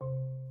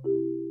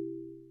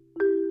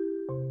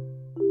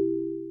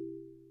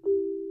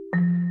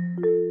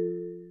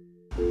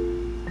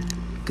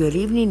Good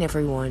evening,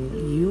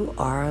 everyone. You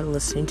are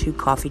listening to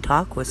Coffee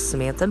Talk with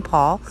Samantha and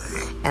Paul,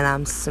 and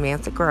I'm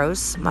Samantha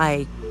Gross.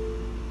 My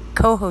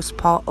co-host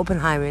Paul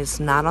Oppenheim is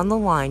not on the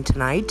line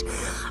tonight.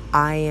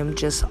 I am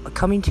just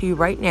coming to you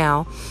right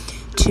now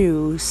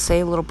to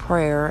say a little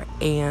prayer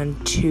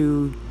and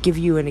to give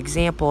you an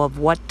example of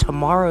what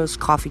tomorrow's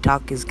Coffee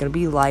Talk is going to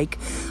be like,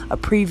 a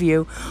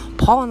preview.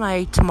 Paul and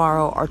I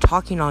tomorrow are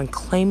talking on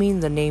claiming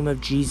the name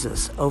of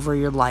Jesus over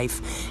your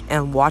life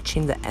and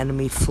watching the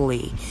enemy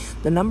flee.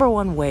 The number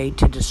one way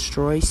to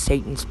destroy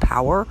Satan's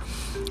power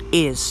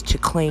is to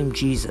claim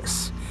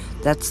Jesus.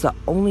 That's the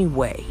only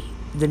way.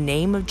 The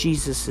name of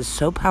Jesus is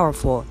so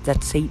powerful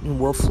that Satan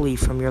will flee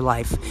from your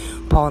life.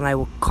 Paul and I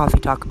will coffee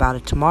talk about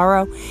it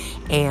tomorrow,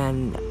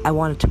 and I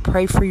wanted to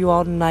pray for you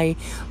all tonight.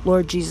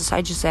 Lord Jesus,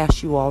 I just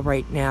ask you all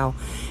right now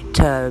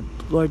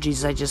Lord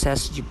Jesus, I just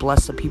ask that you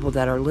bless the people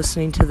that are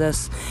listening to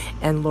this,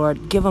 and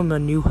Lord, give them a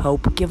new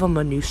hope, give them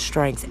a new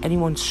strength.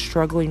 Anyone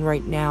struggling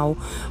right now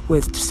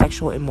with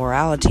sexual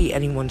immorality,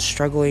 anyone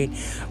struggling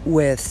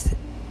with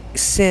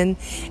sin,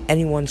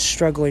 anyone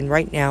struggling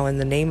right now, in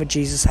the name of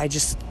Jesus, I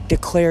just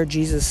declare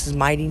Jesus'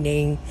 mighty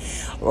name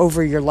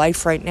over your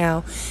life right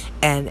now.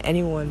 And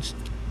anyone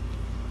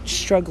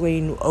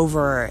struggling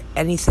over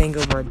anything,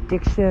 over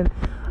addiction,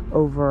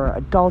 over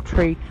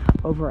adultery,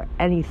 over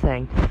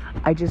anything,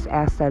 I just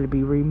ask that it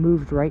be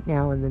removed right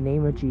now in the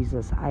name of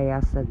Jesus. I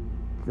ask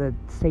that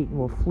Satan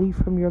will flee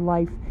from your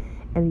life.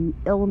 Any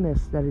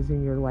illness that is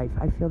in your life,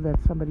 I feel that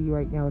somebody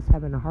right now is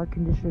having a heart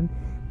condition,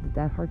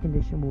 that heart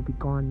condition will be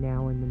gone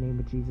now in the name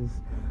of Jesus.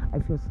 I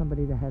feel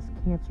somebody that has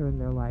cancer in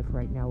their life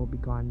right now will be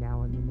gone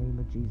now in the name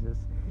of Jesus.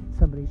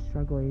 Somebody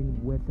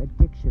struggling with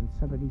addiction,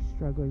 somebody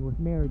struggling with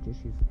marriage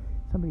issues,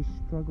 somebody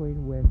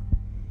struggling with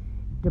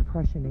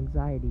depression,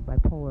 anxiety,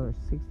 bipolar,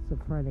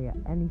 schizophrenia,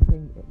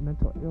 anything,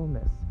 mental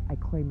illness, I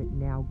claim it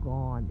now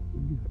gone.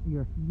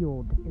 You're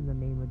healed in the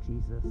name of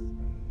Jesus.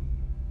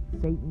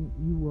 Satan,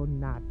 you will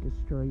not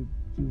destroy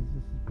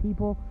Jesus'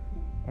 people,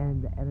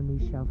 and the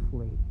enemy shall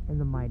flee. In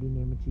the mighty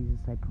name of Jesus,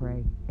 I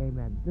pray.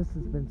 Amen. This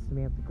has been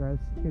Samantha Gross.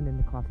 Tune in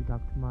to Coffee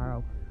Talk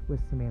tomorrow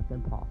with Samantha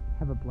and Paul.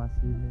 Have a blessed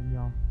evening,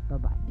 y'all.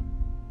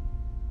 Bye-bye.